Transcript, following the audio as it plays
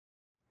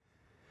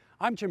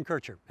I'm Jim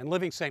Kircher, and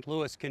Living St.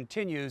 Louis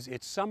continues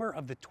its Summer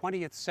of the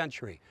 20th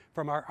Century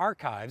from our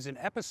archives, an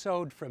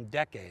episode from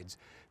decades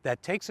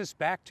that takes us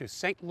back to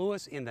St.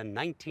 Louis in the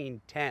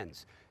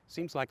 1910s.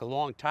 Seems like a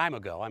long time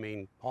ago. I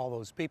mean, all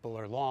those people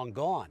are long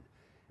gone.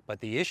 But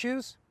the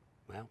issues?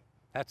 Well,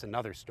 that's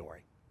another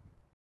story.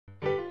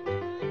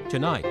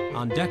 Tonight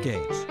on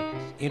Decades,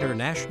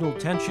 international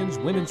tensions,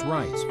 women's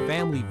rights,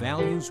 family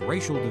values,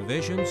 racial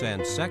divisions,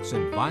 and sex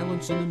and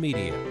violence in the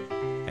media.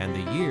 And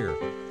the year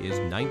is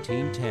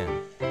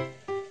 1910.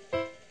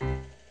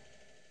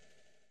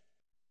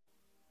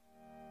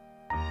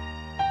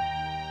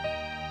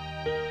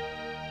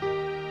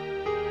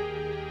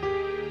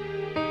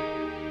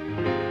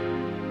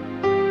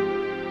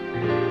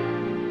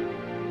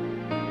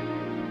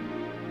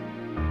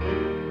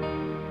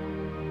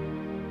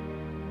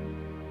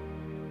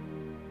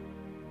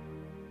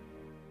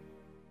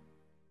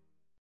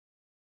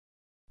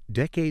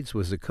 Decades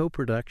was a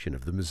co-production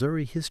of the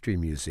Missouri History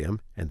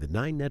Museum and the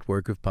 9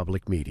 Network of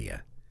Public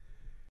Media.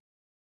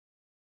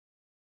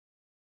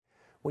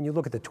 When you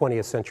look at the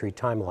 20th century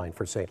timeline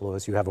for St.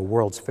 Louis, you have a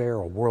World's Fair,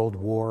 a World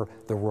War,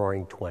 the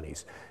Roaring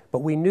Twenties. But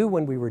we knew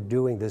when we were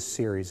doing this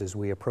series as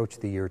we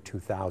approached the year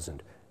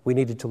 2000, we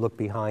needed to look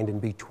behind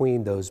and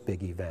between those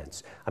big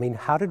events. I mean,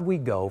 how did we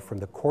go from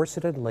the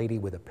corseted lady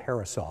with a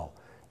parasol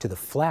to the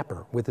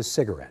flapper with a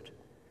cigarette?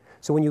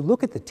 So when you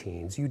look at the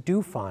teens, you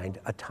do find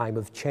a time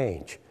of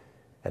change.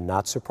 And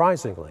not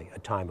surprisingly, a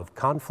time of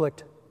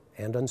conflict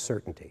and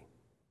uncertainty.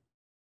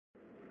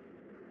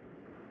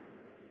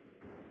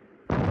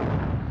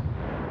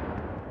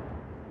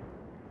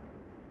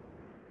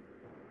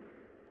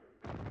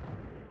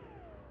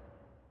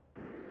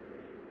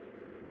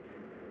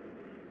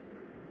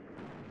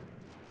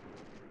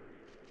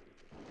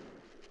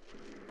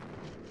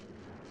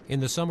 In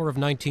the summer of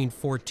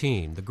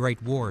 1914, the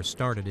Great War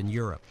started in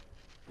Europe.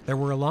 There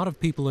were a lot of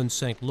people in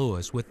St.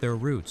 Louis with their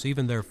roots,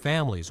 even their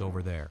families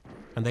over there,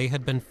 and they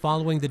had been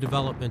following the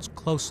developments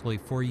closely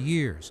for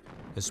years,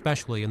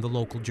 especially in the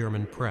local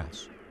German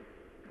press.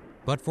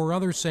 But for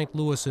other St.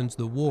 Louisans,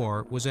 the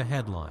war was a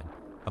headline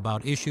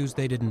about issues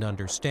they didn't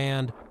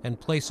understand and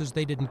places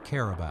they didn't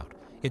care about.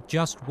 It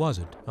just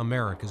wasn't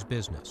America's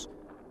business.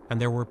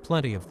 And there were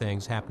plenty of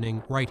things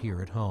happening right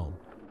here at home.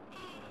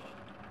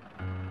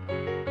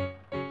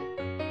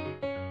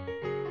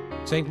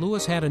 St.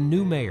 Louis had a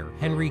new mayor,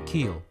 Henry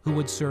Keel, who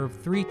would serve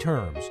 3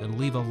 terms and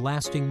leave a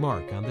lasting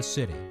mark on the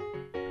city.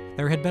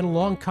 There had been a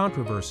long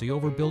controversy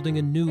over building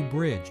a new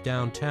bridge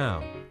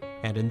downtown,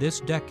 and in this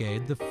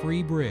decade, the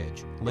Free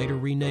Bridge, later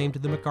renamed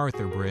the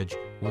MacArthur Bridge,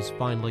 was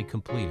finally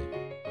completed.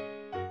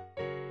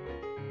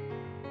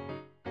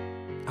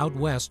 Out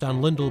west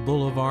on Lindell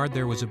Boulevard,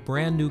 there was a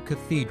brand new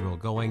cathedral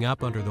going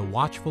up under the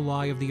watchful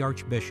eye of the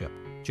Archbishop,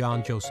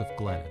 John Joseph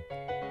Glennon.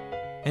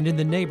 And in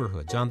the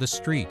neighborhoods, on the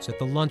streets, at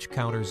the lunch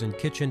counters and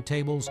kitchen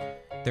tables,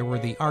 there were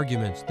the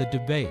arguments, the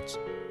debates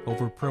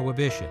over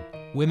Prohibition,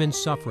 women's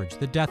suffrage,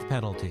 the death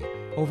penalty,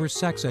 over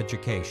sex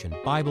education,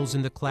 Bibles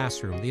in the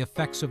classroom, the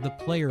effects of the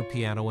player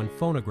piano and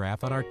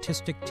phonograph on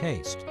artistic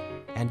taste,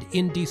 and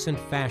indecent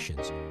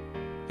fashions.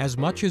 As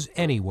much as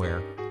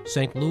anywhere,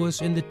 St.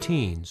 Louis in the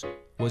teens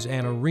was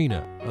an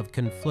arena of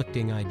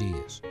conflicting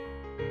ideas.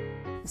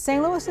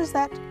 St. Louis is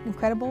that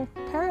incredible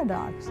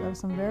paradox of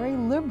some very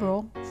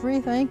liberal,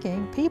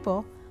 free-thinking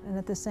people, and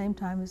at the same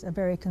time is a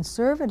very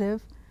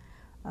conservative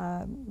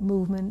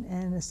movement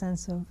and a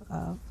sense of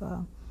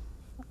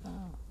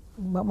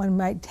what one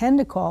might tend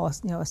to call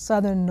a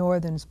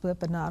southern-northern split,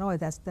 but not always.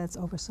 That's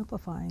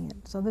oversimplifying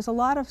it. So there's a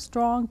lot of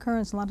strong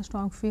currents, a lot of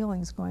strong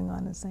feelings going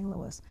on in St.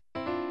 Louis.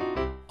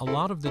 A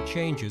lot of the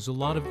changes, a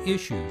lot of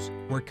issues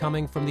were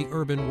coming from the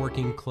urban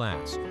working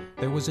class.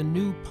 There was a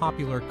new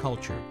popular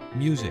culture,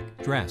 music,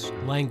 dress,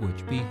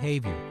 language,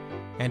 behavior,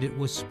 and it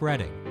was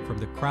spreading from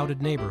the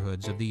crowded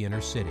neighborhoods of the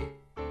inner city.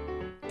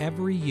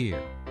 Every year,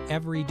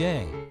 every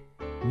day,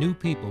 new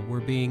people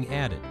were being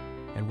added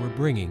and were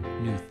bringing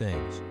new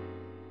things.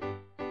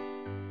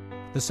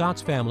 The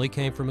Satz family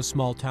came from a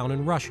small town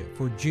in Russia,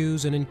 for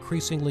Jews an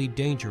increasingly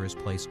dangerous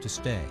place to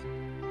stay.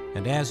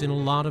 And as in a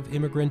lot of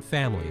immigrant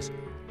families,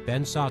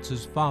 Ben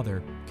Satz's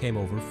father came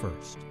over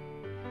first.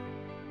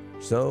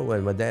 So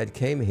when my dad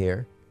came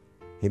here,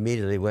 he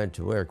immediately went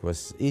to work. It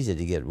was easy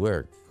to get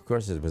work. Of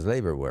course, it was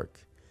labor work.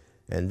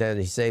 And then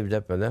he saved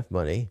up enough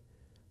money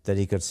that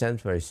he could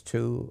send for his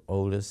 2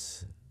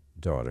 oldest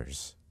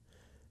daughters.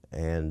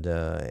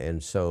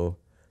 And so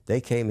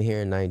they came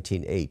here in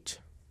 1908.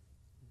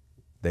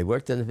 They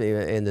worked in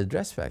the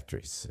dress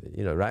factories,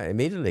 right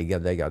immediately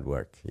they got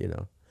work,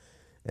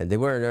 And they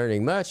weren't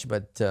earning much,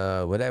 but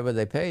whatever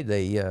they paid,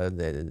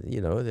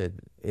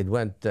 it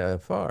went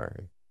far.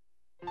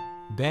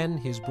 Ben,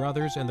 his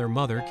brothers, and their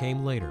mother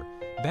came later.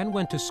 Ben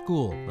went to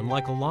school, and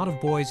like a lot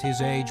of boys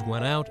his age,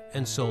 went out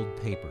and sold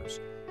papers.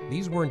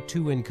 These weren't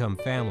 2-income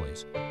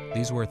families.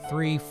 These were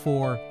 3,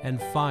 4, and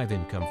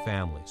 5-income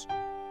families.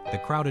 The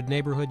crowded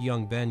neighborhood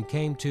young Ben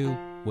came to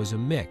was a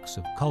mix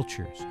of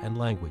cultures and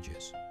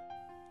languages.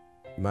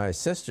 My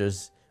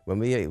sisters when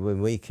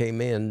we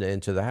came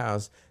into the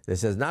house, they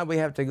says, now we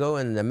have to go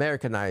and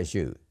Americanize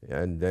you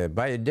and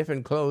buy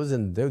different clothes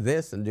and do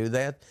this and do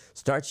that,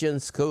 start you in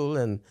school,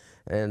 and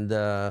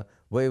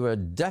we were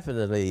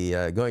definitely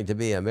going to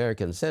be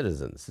American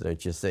citizens,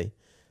 don't you see?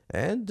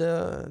 And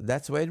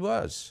that's the way it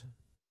was.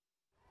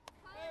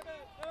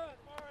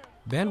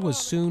 Ben was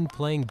soon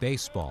playing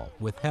baseball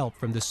with help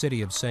from the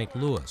city of St.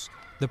 Louis.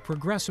 The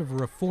progressive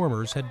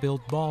reformers had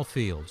built ball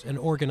fields and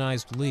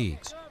organized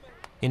leagues.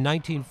 In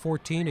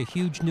 1914, a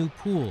huge new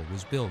pool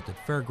was built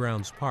at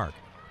Fairgrounds Park.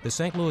 The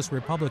St. Louis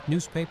Republic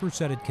newspaper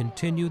said it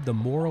continued the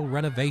moral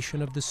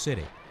renovation of the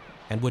city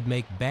and would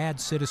make bad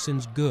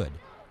citizens good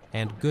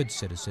and good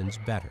citizens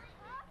better.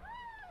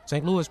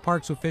 St. Louis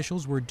Parks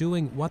officials were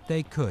doing what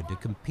they could to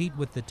compete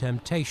with the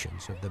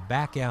temptations of the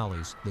back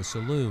alleys, the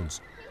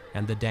saloons,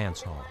 and the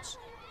dance halls.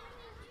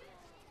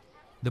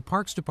 The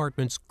Parks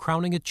Department's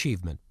crowning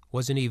achievement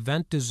was an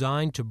event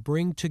designed to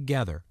bring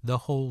together the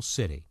whole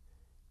city.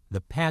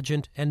 The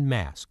Pageant and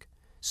Mask,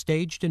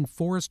 staged in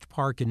Forest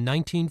Park in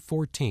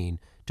 1914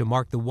 to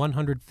mark the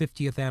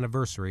 150th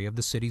anniversary of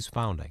the city's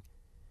founding.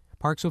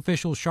 Parks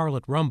official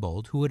Charlotte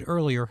Rumbold, who had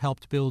earlier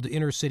helped build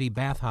inner-city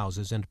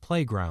bathhouses and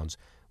playgrounds,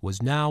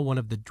 was now one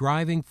of the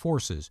driving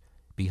forces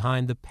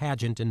behind the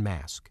Pageant and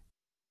Mask.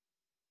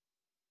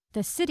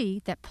 The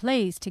city that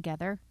plays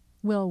together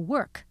will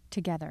work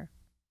together.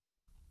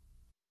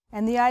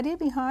 And the idea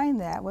behind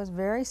that was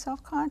very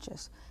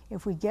self-conscious.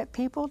 If we get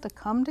people to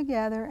come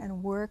together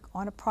and work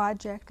on a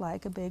project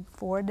like a big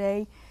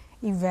 4-day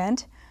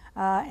event,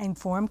 and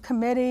form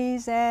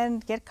committees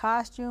and get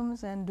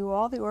costumes and do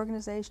all the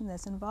organization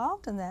that's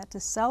involved in that to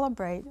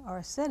celebrate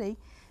our city,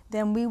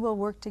 then we will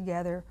work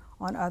together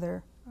on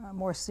other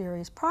more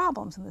serious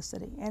problems in the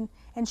city.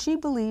 And she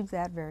believed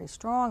that very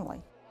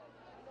strongly.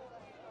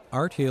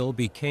 Art Hill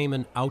became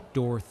an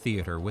outdoor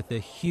theater with a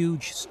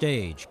huge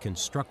stage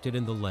constructed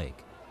in the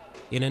lake.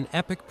 In an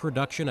epic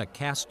production, a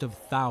cast of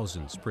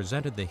thousands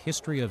presented the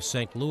history of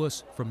St.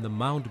 Louis from the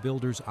mound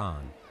builders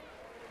on.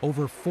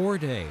 Over 4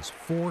 days,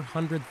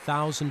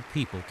 400,000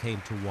 people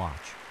came to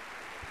watch.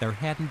 There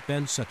hadn't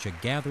been such a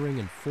gathering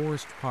in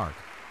Forest Park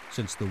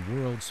since the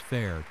World's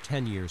Fair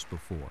 10 years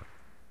before.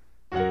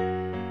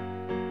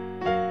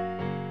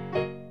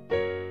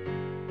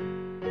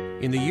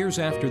 In the years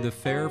after the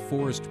fair,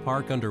 Forest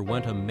Park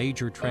underwent a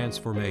major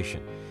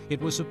transformation. It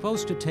was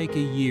supposed to take a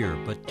year,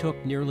 but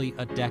took nearly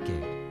a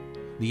decade.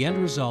 The end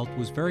result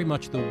was very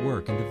much the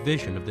work and the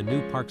vision of the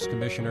new Parks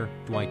Commissioner,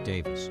 Dwight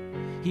Davis.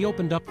 He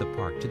opened up the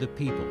park to the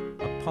people,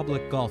 a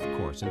public golf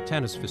course and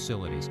tennis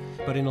facilities,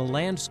 but in a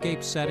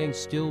landscape setting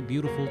still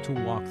beautiful to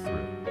walk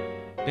through.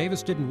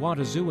 Davis didn't want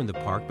a zoo in the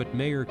park, but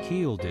Mayor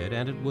Keel did,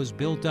 and it was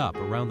built up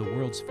around the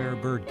World's Fair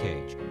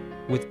birdcage,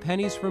 with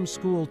pennies from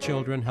school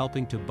children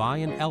helping to buy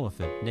an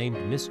elephant named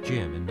Miss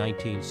Jim in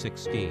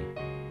 1916.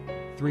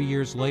 3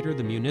 years later,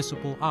 the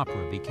Municipal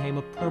Opera became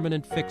a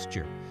permanent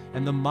fixture,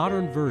 and the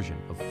modern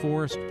version of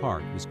Forest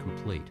Park was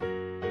complete.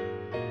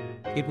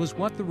 It was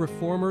what the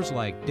reformers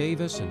like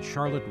Davis and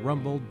Charlotte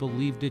Rumbold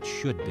believed it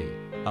should be,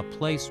 a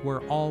place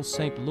where all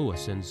St.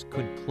 Louisans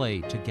could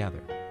play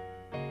together.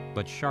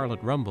 But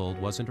Charlotte Rumbold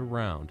wasn't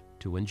around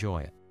to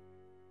enjoy it.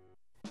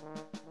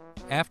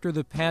 After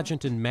the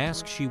pageant and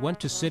mask, she went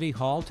to City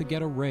Hall to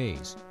get a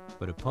raise,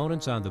 but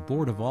opponents on the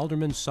Board of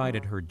Aldermen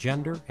cited her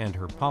gender and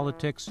her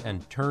politics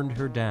and turned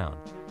her down.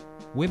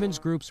 Women's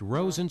groups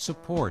rose in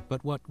support,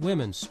 but what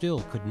women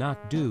still could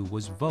not do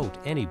was vote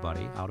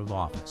anybody out of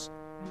office.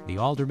 The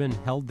aldermen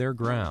held their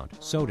ground,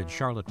 so did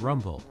Charlotte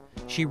Rumbold.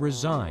 She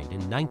resigned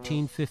in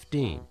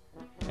 1915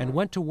 and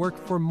went to work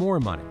for more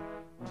money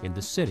in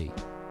the city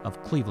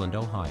of Cleveland,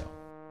 Ohio.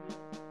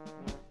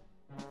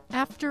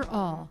 After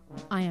all,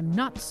 I am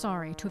not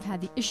sorry to have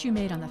had the issue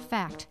made on the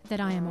fact that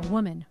I am a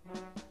woman.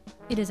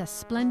 It is a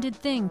splendid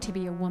thing to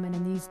be a woman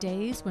in these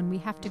days when we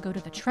have to go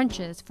to the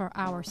trenches for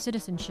our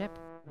citizenship,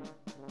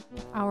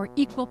 our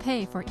equal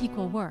pay for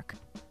equal work.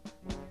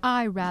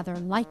 I rather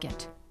like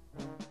it.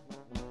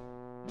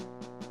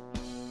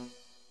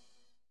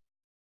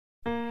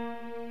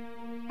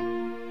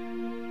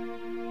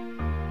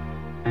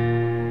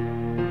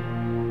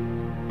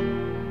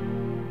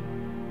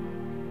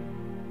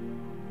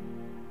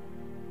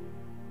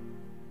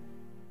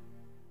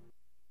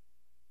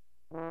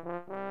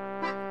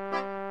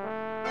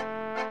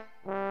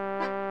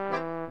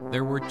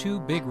 There were two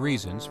big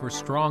reasons for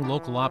strong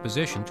local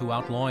opposition to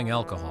outlawing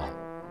alcohol.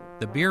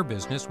 The beer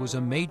business was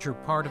a major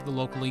part of the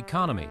local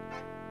economy.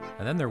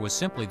 And then there was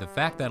simply the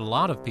fact that a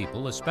lot of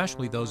people,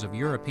 especially those of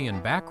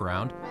European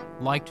background,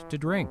 liked to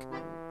drink.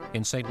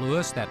 In St.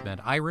 Louis, that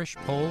meant Irish,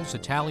 Poles,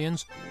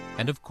 Italians,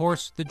 and of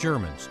course the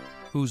Germans,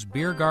 whose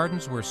beer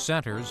gardens were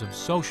centers of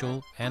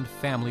social and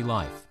family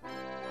life.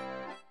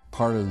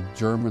 Part of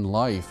German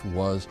life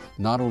was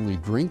not only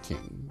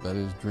drinking, that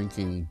is,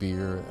 drinking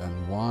beer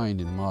and wine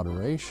in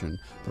moderation,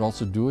 but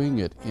also doing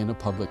it in a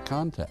public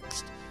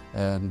context.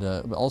 And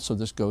also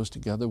this goes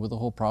together with the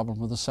whole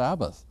problem of the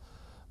Sabbath.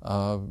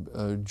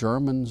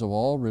 Germans of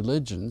all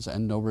religions,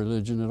 and no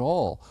religion at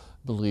all,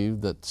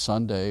 believed that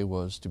Sunday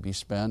was to be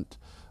spent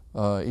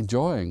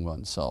enjoying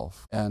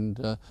oneself.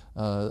 And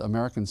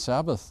American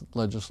Sabbath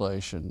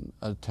legislation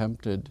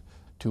attempted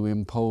to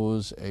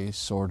impose a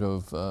sort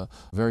of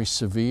very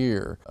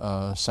severe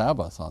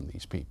Sabbath on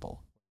these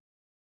people.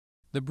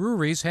 The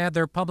breweries had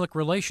their public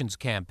relations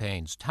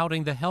campaigns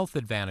touting the health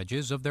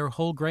advantages of their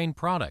whole grain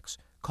products,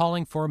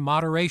 calling for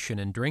moderation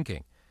in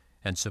drinking,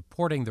 and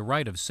supporting the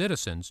right of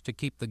citizens to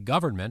keep the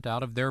government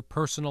out of their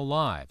personal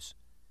lives.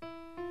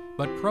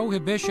 But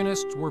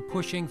prohibitionists were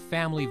pushing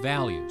family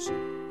values,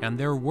 and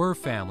there were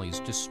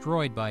families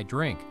destroyed by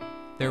drink.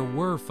 There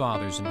were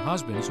fathers and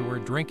husbands who were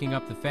drinking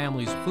up the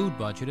family's food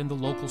budget in the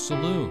local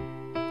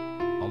saloon.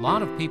 A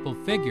lot of people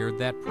figured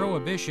that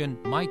prohibition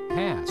might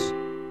pass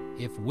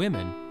if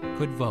women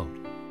could vote.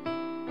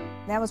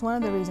 That was one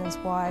of the reasons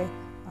why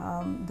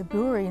the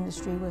brewery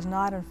industry was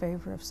not in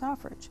favor of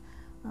suffrage,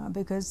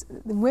 because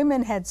the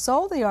women had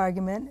sold the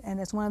argument, and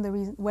it's one of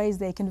the ways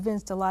they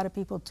convinced a lot of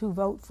people to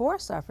vote for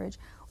suffrage,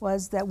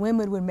 was that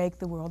women would make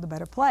the world a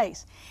better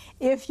place.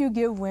 If you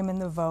give women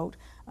the vote,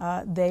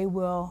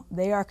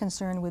 they are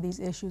concerned with these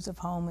issues of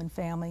home and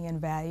family and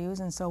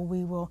values, and so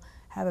we will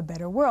have a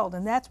better world.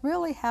 And that's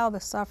really how the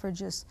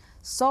suffragists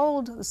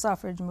sold the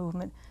suffrage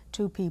movement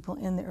to people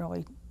in the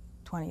early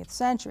 20th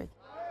century.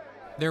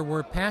 There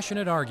were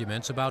passionate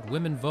arguments about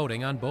women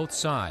voting on both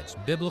sides.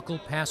 Biblical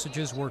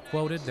passages were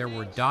quoted, there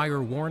were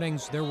dire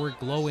warnings, there were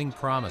glowing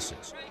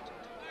promises.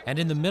 And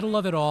in the middle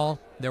of it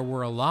all, there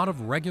were a lot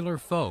of regular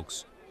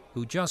folks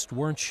who just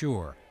weren't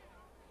sure.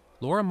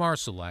 Laura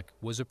Marsalek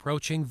was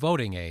approaching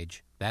voting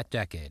age that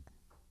decade.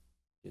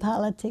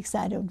 Politics,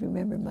 I don't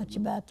remember much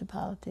about the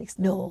politics.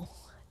 No,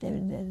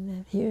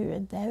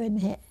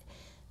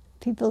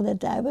 people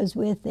that I was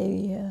with,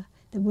 the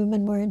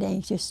women weren't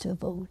anxious to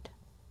vote.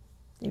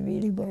 They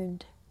really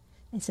weren't.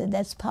 They said,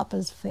 that's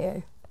Papa's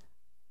affair.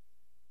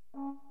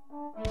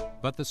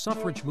 But the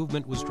suffrage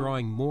movement was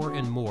drawing more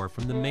and more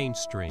from the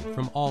mainstream,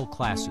 from all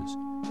classes.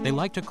 They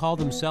liked to call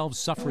themselves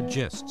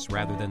suffragists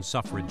rather than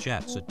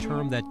suffragettes, a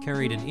term that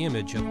carried an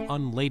image of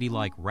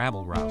unladylike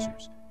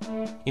rabble-rousers.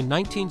 In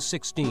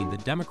 1916, the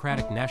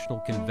Democratic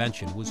National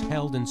Convention was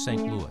held in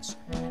St. Louis,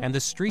 and the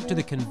street to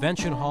the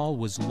convention hall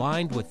was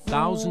lined with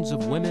thousands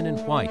of women in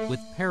white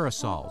with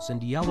parasols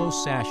and yellow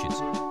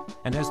sashes.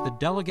 And as the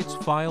delegates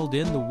filed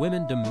in, the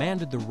women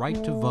demanded the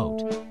right to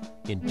vote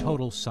in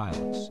total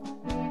silence.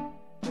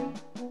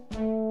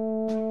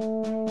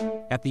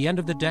 At the end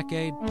of the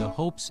decade, the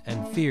hopes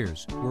and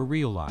fears were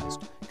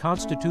realized.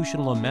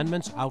 Constitutional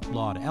amendments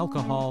outlawed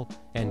alcohol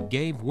and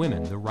gave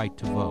women the right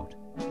to vote.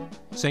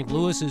 St.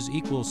 Louis's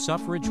Equal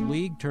Suffrage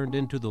League turned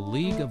into the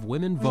League of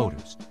Women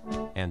Voters,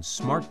 and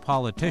smart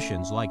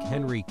politicians like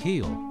Henry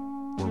Keel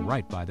were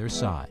right by their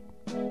side.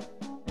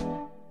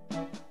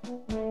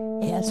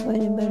 Yes,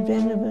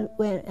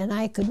 when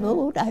I could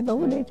vote, I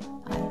voted.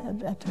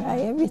 I try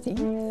everything.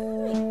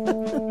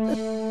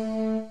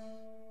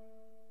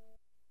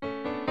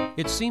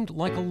 It seemed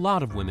like a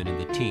lot of women in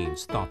the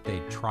teens thought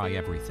they'd try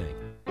everything.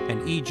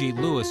 And E.G.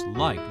 Lewis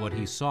liked what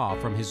he saw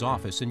from his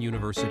office in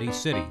University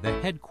City, the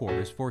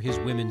headquarters for his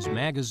women's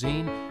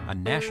magazine, a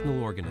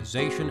national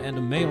organization, and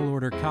a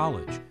mail-order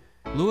college.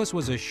 Lewis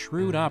was a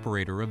shrewd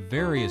operator of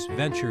various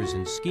ventures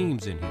and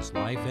schemes in his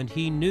life, and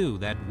he knew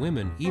that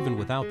women, even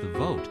without the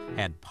vote,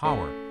 had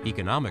power,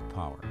 economic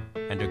power,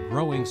 and a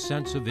growing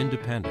sense of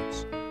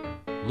independence.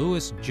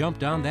 Lewis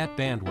jumped on that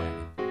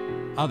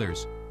bandwagon.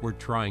 Others were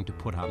trying to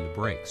put on the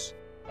brakes.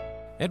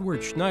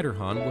 Edward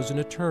Schneiderhan was an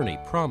attorney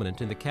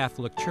prominent in the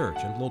Catholic Church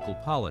and local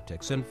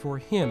politics, and for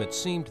him it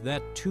seemed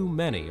that too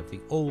many of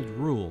the old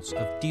rules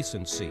of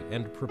decency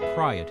and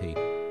propriety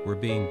were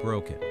being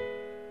broken.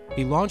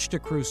 He launched a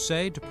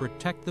crusade to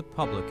protect the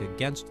public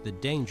against the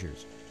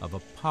dangers of a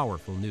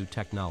powerful new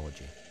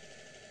technology.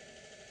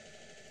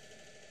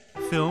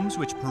 Films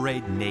which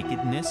parade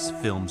nakedness,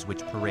 films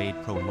which parade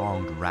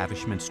prolonged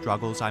ravishment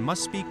struggles, I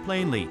must speak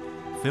plainly.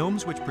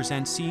 Films which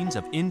present scenes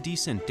of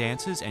indecent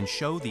dances and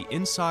show the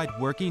inside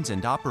workings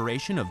and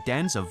operation of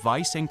dens of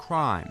vice and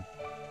crime.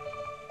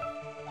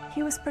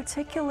 He was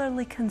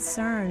particularly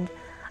concerned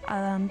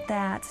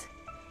that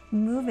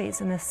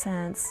movies, in a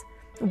sense,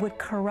 would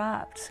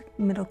corrupt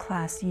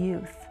middle-class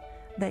youth,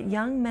 that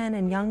young men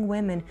and young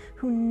women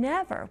who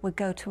never would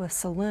go to a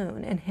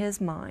saloon, in his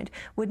mind,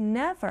 would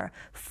never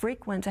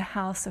frequent a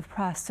house of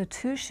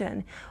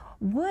prostitution,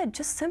 would,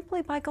 just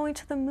simply by going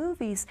to the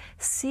movies,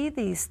 see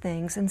these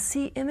things and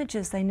see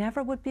images they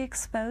never would be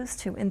exposed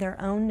to in their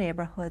own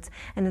neighborhoods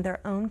and in their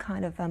own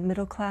kind of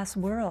middle-class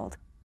world.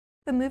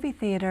 The movie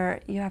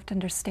theater, you have to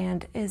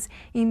understand, is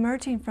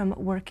emerging from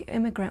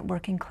immigrant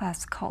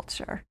working-class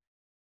culture.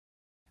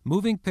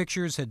 Moving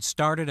pictures had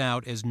started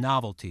out as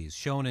novelties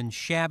shown in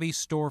shabby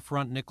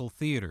storefront nickel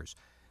theaters.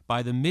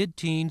 By the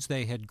mid-teens,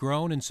 they had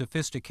grown in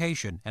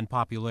sophistication and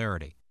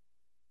popularity.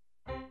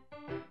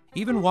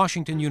 Even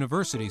Washington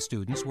University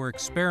students were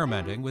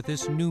experimenting with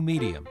this new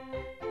medium.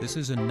 This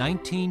is a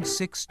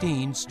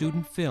 1916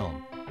 student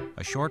film,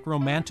 a short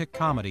romantic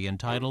comedy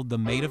entitled The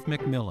Maid of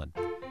Macmillan,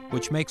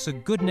 which makes a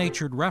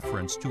good-natured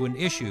reference to an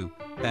issue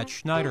that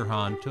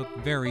Schneiderhan took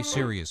very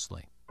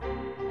seriously.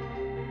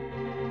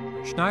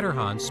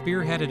 Schneiderhan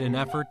spearheaded an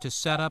effort to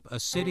set up a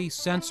city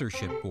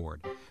censorship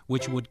board,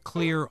 which would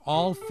clear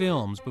all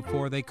films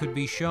before they could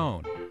be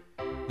shown.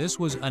 This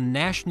was a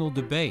national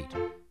debate,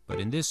 but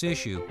in this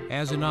issue,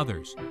 as in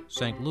others,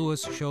 St.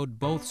 Louis showed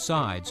both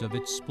sides of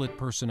its split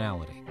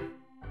personality.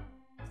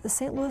 The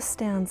St. Louis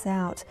stands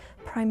out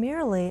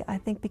primarily, I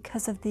think,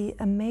 because of the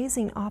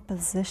amazing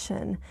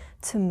opposition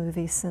to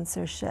movie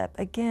censorship.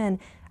 Again,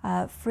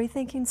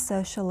 free-thinking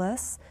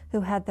socialists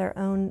who had their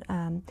own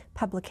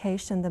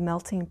publication, The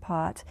Melting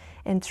Pot,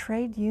 and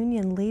trade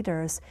union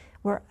leaders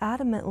were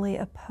adamantly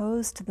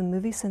opposed to the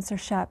movie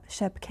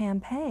censorship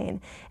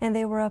campaign. And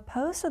they were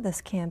opposed to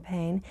this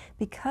campaign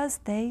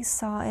because they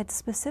saw it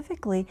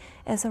specifically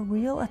as a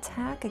real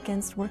attack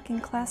against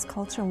working-class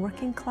culture and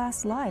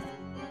working-class life.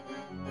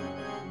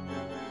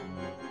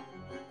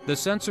 The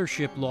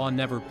censorship law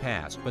never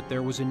passed, but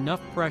there was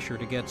enough pressure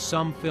to get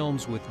some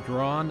films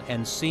withdrawn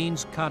and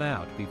scenes cut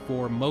out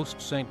before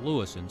most St.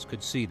 Louisans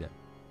could see them.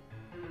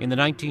 In the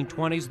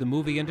 1920s, the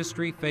movie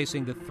industry,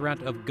 facing the threat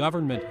of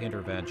government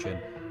intervention,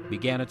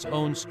 began its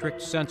own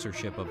strict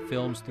censorship of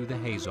films through the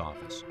Hays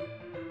Office.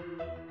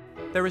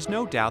 There is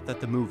no doubt that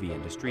the movie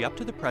industry up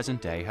to the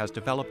present day has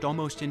developed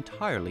almost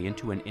entirely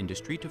into an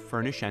industry to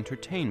furnish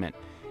entertainment,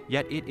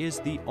 yet it is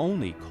the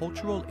only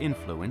cultural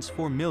influence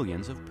for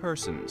millions of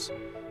persons.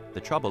 The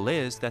trouble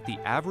is that the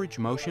average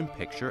motion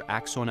picture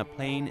acts on a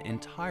plane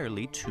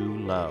entirely too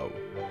low.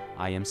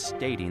 I am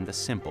stating the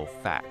simple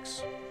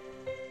facts.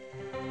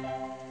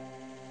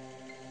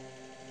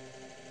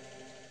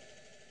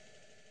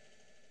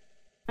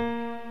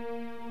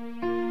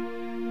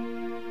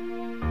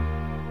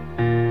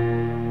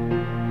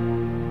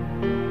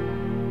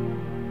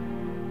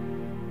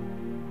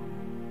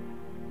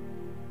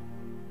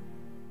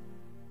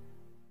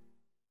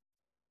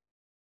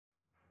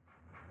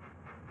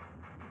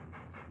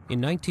 In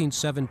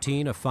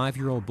 1917, a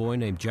 5-year-old boy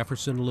named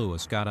Jefferson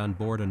Lewis got on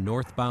board a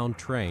northbound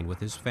train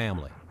with his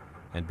family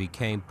and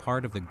became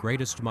part of the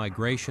greatest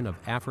migration of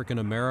African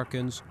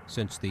Americans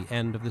since the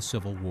end of the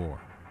Civil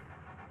War.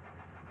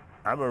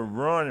 I was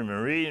born in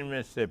Meridian,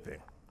 Mississippi,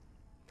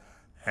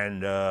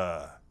 and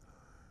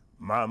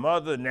my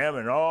mother and them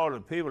and all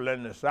the people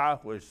in the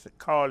South was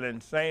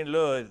calling St.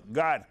 Louis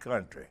God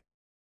country.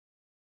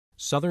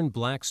 Southern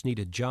blacks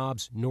needed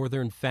jobs,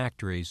 northern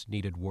factories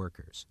needed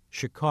workers.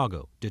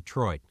 Chicago,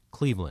 Detroit,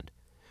 Cleveland.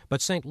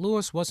 But St.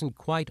 Louis wasn't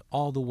quite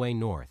all the way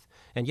north,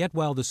 and yet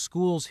while the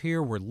schools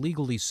here were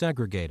legally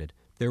segregated,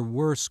 there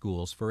were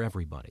schools for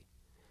everybody.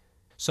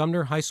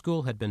 Sumner High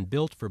School had been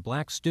built for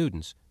black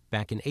students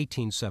back in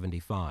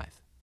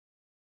 1875.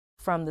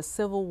 From the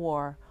Civil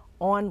War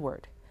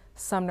onward,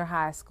 Sumner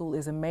High School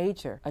is a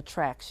major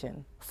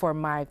attraction for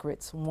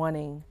migrants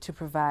wanting to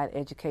provide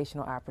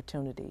educational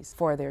opportunities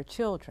for their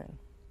children.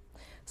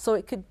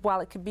 So while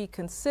it could be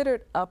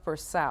considered Upper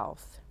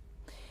South,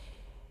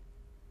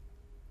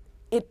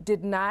 it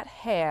did not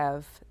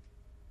have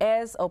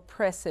as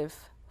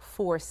oppressive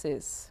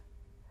forces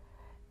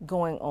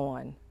going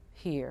on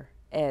here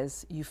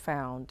as you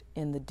found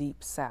in the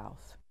Deep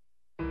South.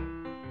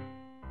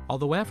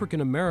 Although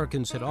African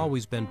Americans had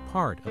always been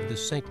part of the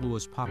St.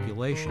 Louis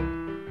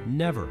population,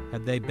 never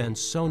had they been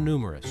so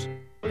numerous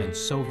and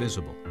so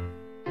visible.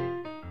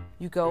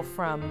 You go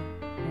from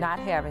not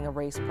having a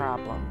race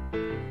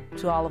problem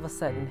to all of a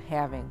sudden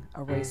having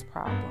a race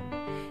problem.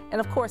 And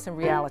of course, in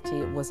reality,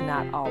 it was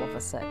not all of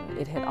a sudden.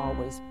 It had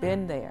always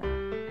been there.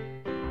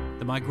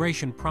 The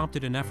migration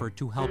prompted an effort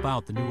to help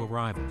out the new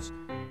arrivals.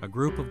 A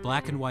group of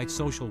black and white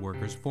social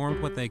workers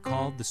formed what they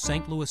called the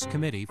St. Louis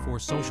Committee for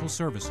Social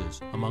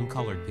Services among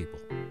colored people.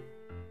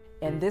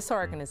 And this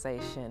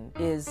organization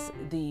is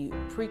the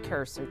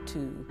precursor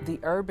to the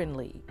Urban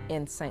League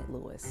in St.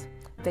 Louis.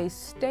 They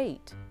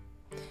state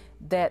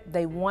that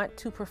they want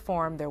to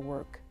perform their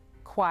work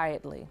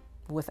quietly,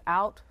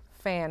 without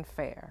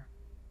fanfare,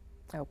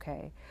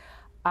 okay?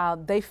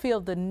 They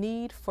feel the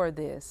need for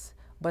this,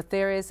 but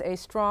there is a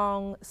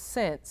strong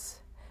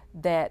sense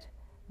that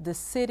the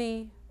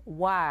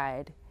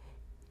city-wide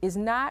is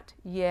not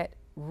yet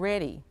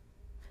ready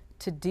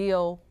to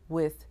deal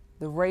with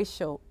the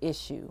racial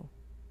issue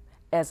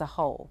as a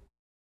whole.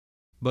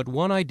 But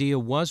one idea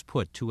was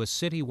put to a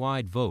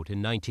citywide vote in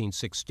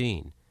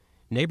 1916.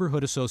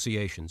 Neighborhood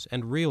associations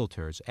and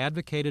realtors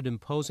advocated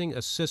imposing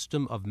a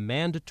system of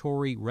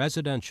mandatory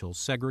residential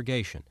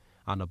segregation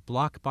on a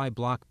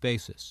block-by-block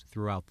basis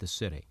throughout the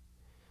city.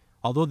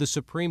 Although the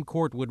Supreme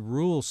Court would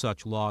rule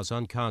such laws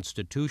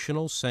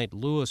unconstitutional, St.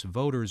 Louis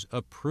voters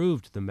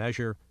approved the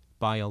measure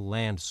by a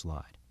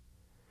landslide.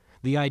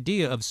 The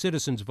idea of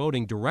citizens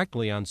voting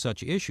directly on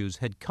such issues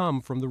had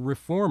come from the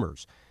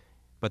reformers,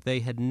 but they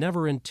had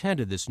never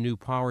intended this new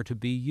power to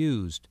be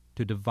used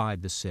to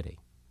divide the city.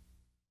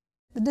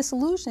 The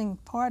disillusioning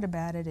part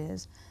about it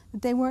is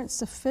that they weren't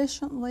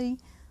sufficiently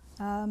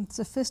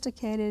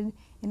sophisticated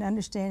in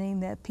understanding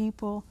that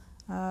people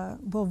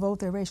will vote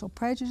their racial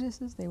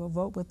prejudices, they will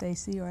vote what they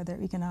see are their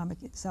economic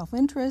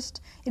self-interest.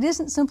 It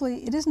isn't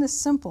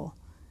as simple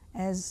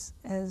as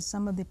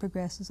some of the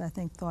progressives, I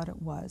think, thought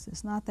it was.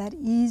 It's not that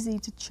easy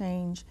to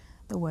change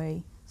the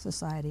way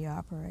society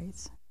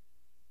operates.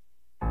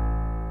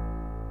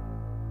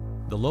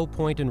 The low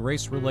point in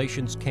race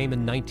relations came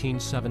in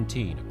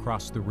 1917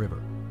 across the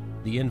river.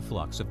 The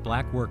influx of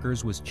black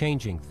workers was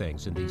changing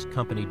things in these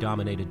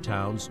company-dominated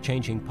towns,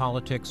 changing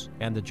politics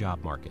and the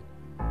job market.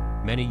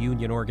 Many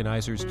union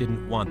organizers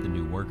didn't want the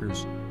new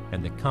workers,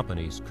 and the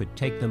companies could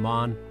take them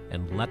on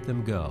and let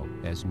them go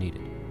as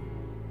needed.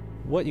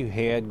 What you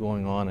had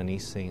going on in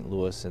East St.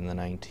 Louis in the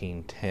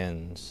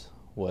 1910s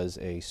was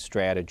a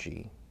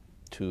strategy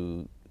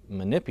to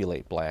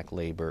manipulate black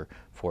labor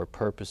for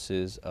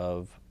purposes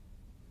of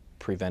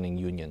preventing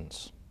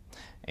unions.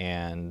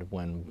 And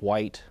when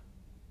white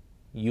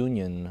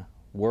union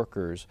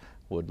workers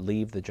would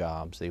leave the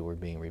jobs, they were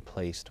being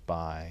replaced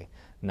by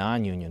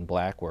non-union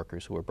black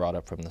workers who were brought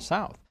up from the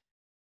South.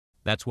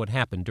 That's what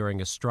happened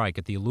during a strike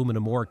at the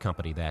Aluminum Ore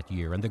Company that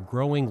year, and the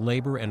growing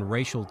labor and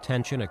racial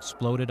tension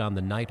exploded on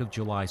the night of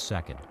July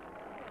 2nd.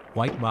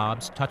 White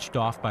mobs, touched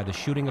off by the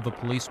shooting of a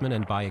policeman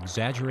and by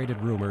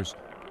exaggerated rumors,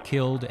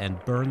 killed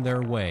and burned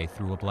their way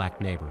through a black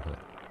neighborhood.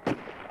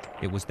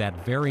 It was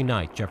that very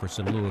night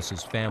Jefferson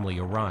Lewis's family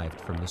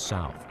arrived from the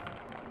South.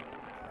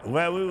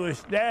 Where we were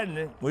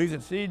standing, we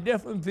could see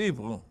different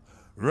people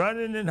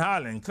running and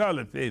hollering,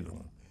 colored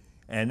people.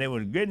 And they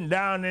were getting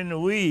down in the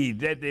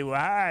weeds that they were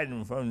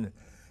hiding from,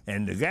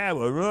 and the guy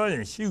would run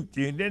and shoot.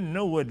 You didn't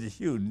know what to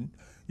shoot.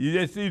 You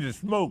just see the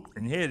smoke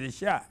and hear the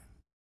shot.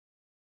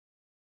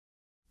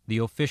 The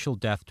official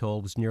death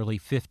toll was nearly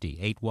 50,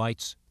 8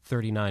 whites,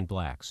 39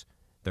 blacks.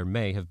 There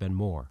may have been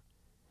more.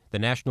 The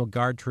National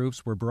Guard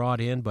troops were brought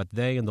in, but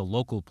they and the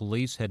local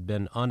police had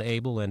been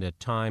unable and at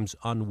times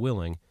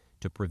unwilling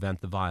to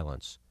prevent the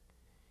violence.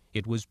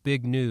 It was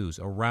big news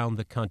around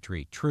the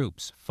country,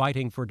 troops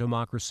fighting for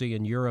democracy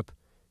in Europe,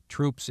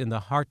 troops in the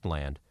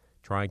heartland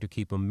trying to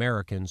keep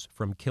Americans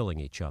from killing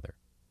each other.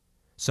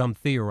 Some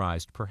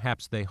theorized,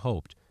 perhaps they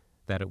hoped,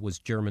 that it was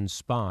German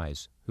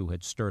spies who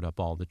had stirred up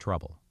all the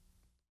trouble.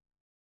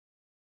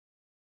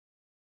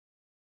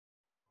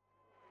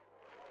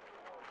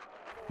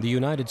 The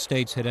United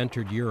States had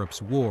entered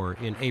Europe's war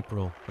in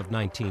April of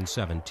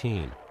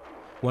 1917.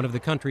 One of the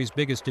country's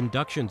biggest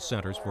induction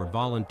centers for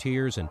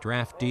volunteers and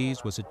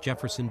draftees was at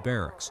Jefferson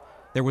Barracks.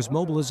 There was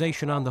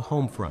mobilization on the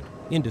home front,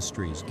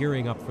 industries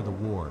gearing up for the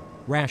war,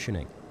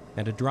 rationing,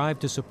 and a drive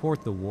to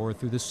support the war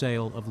through the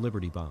sale of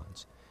Liberty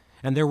bonds.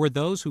 And there were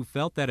those who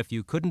felt that if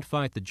you couldn't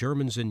fight the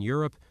Germans in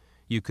Europe,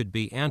 you could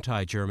be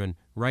anti-German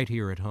right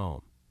here at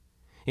home.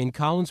 In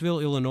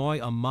Collinsville,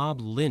 Illinois, a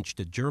mob lynched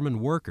a German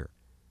worker.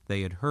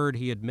 They had heard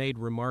he had made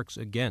remarks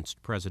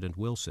against President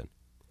Wilson.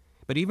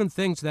 But even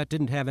things that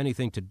didn't have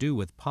anything to do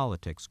with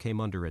politics came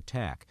under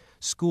attack.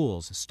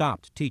 Schools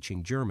stopped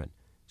teaching German.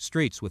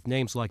 Streets with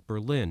names like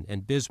Berlin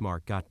and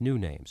Bismarck got new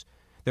names.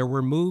 There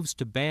were moves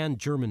to ban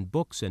German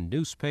books and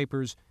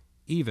newspapers,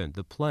 even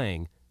the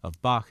playing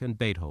of Bach and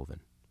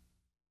Beethoven.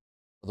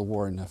 The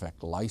war, in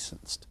effect,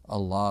 licensed a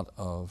lot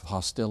of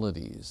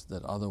hostilities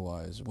that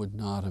otherwise would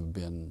not have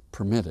been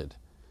permitted.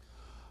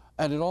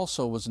 And it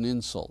also was an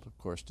insult, of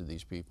course, to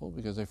these people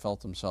because they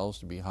felt themselves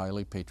to be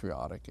highly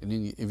patriotic. And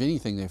if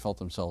anything, they felt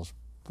themselves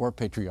more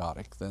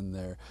patriotic than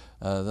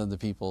the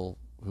people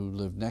who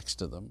lived next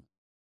to them.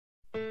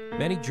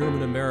 Many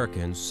German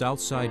Americans,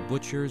 Southside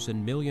butchers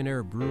and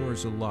millionaire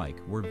brewers alike,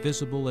 were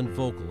visible and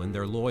vocal in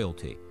their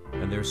loyalty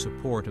and their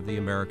support of the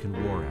American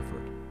war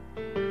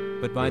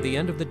effort. But by the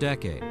end of the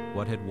decade,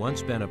 what had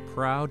once been a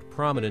proud,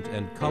 prominent,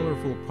 and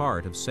colorful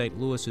part of St.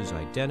 Louis's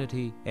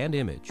identity and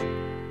image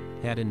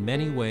had in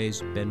many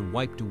ways been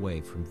wiped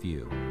away from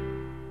view.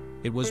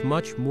 It was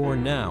much more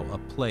now a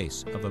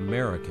place of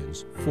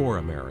Americans for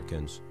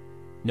Americans,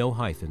 no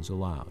hyphens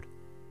allowed.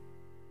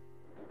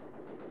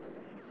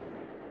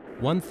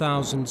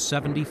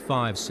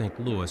 1,075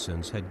 St.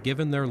 Louisans had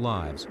given their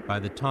lives by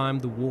the time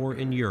the war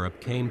in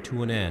Europe came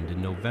to an end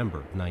in November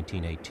of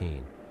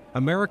 1918.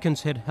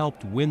 Americans had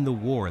helped win the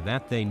war,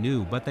 that they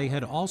knew, but they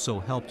had also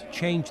helped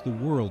change the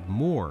world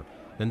more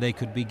than they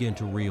could begin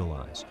to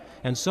realize.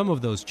 And some of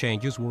those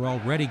changes were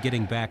already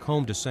getting back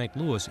home to St.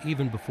 Louis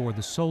even before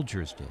the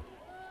soldiers did.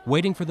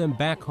 Waiting for them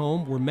back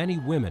home were many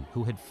women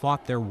who had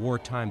fought their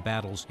wartime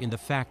battles in the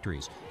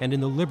factories and in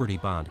the Liberty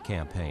Bond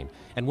campaign.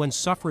 And when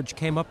suffrage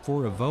came up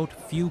for a vote,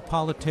 few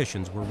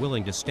politicians were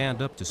willing to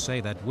stand up to say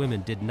that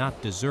women did not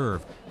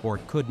deserve or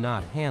could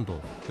not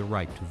handle the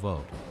right to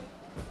vote.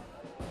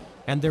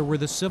 And there were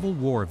the Civil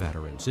War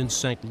veterans in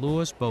St.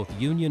 Louis, both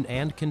Union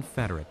and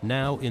Confederate,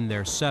 now in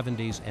their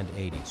 70s and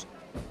 80s.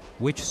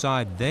 Which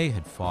side they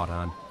had fought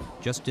on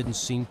just didn't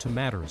seem to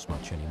matter as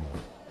much anymore.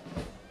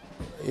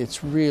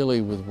 It's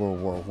really with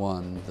World War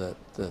I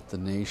that the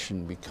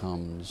nation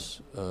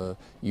becomes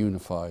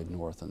unified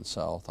North and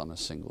South on a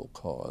single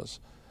cause.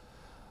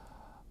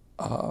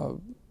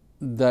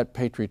 That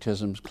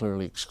patriotism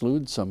clearly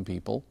excludes some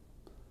people.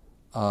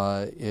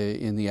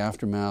 In the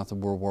aftermath of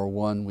World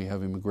War I, we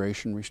have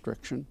immigration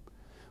restriction.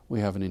 We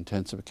have an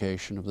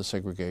intensification of the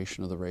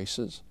segregation of the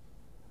races.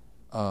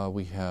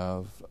 We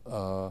have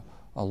a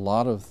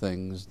lot of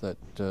things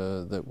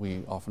that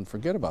we often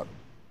forget about.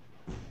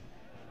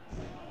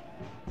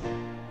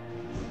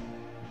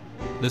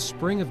 The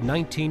spring of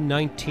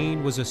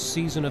 1919 was a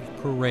season of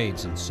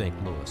parades in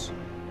St. Louis.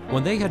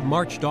 When they had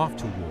marched off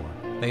to war,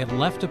 they had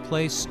left a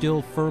place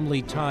still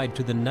firmly tied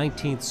to the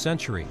 19th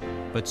century,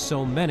 but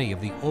so many of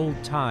the old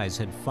ties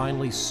had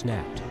finally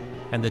snapped,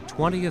 and the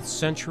 20th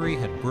century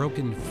had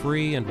broken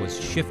free and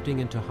was shifting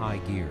into high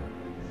gear.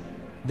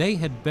 They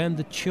had been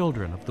the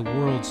children of the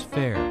World's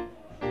Fair.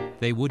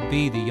 They would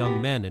be the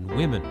young men and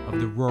women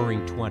of the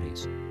Roaring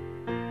Twenties.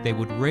 They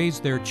would raise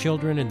their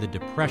children in the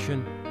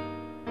Depression,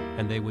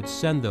 and they would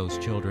send those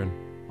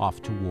children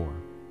off to war.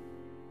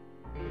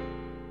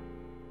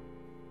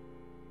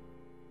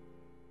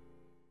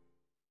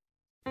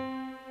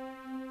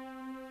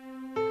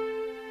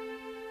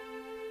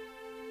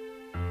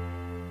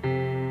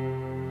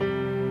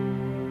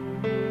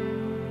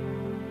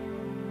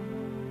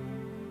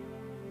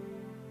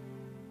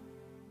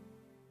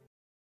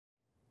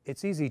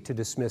 It's easy to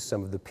dismiss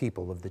some of the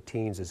people of the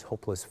teens as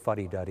hopeless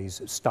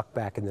fuddy-duddies stuck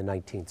back in the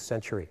 19th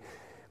century.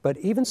 But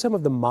even some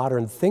of the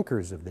modern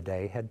thinkers of the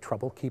day had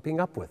trouble keeping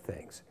up with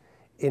things.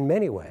 In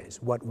many ways,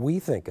 what we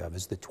think of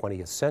as the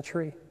 20th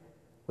century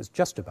was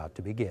just about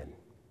to begin.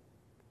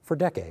 For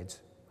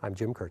decades, I'm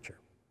Jim Kircher.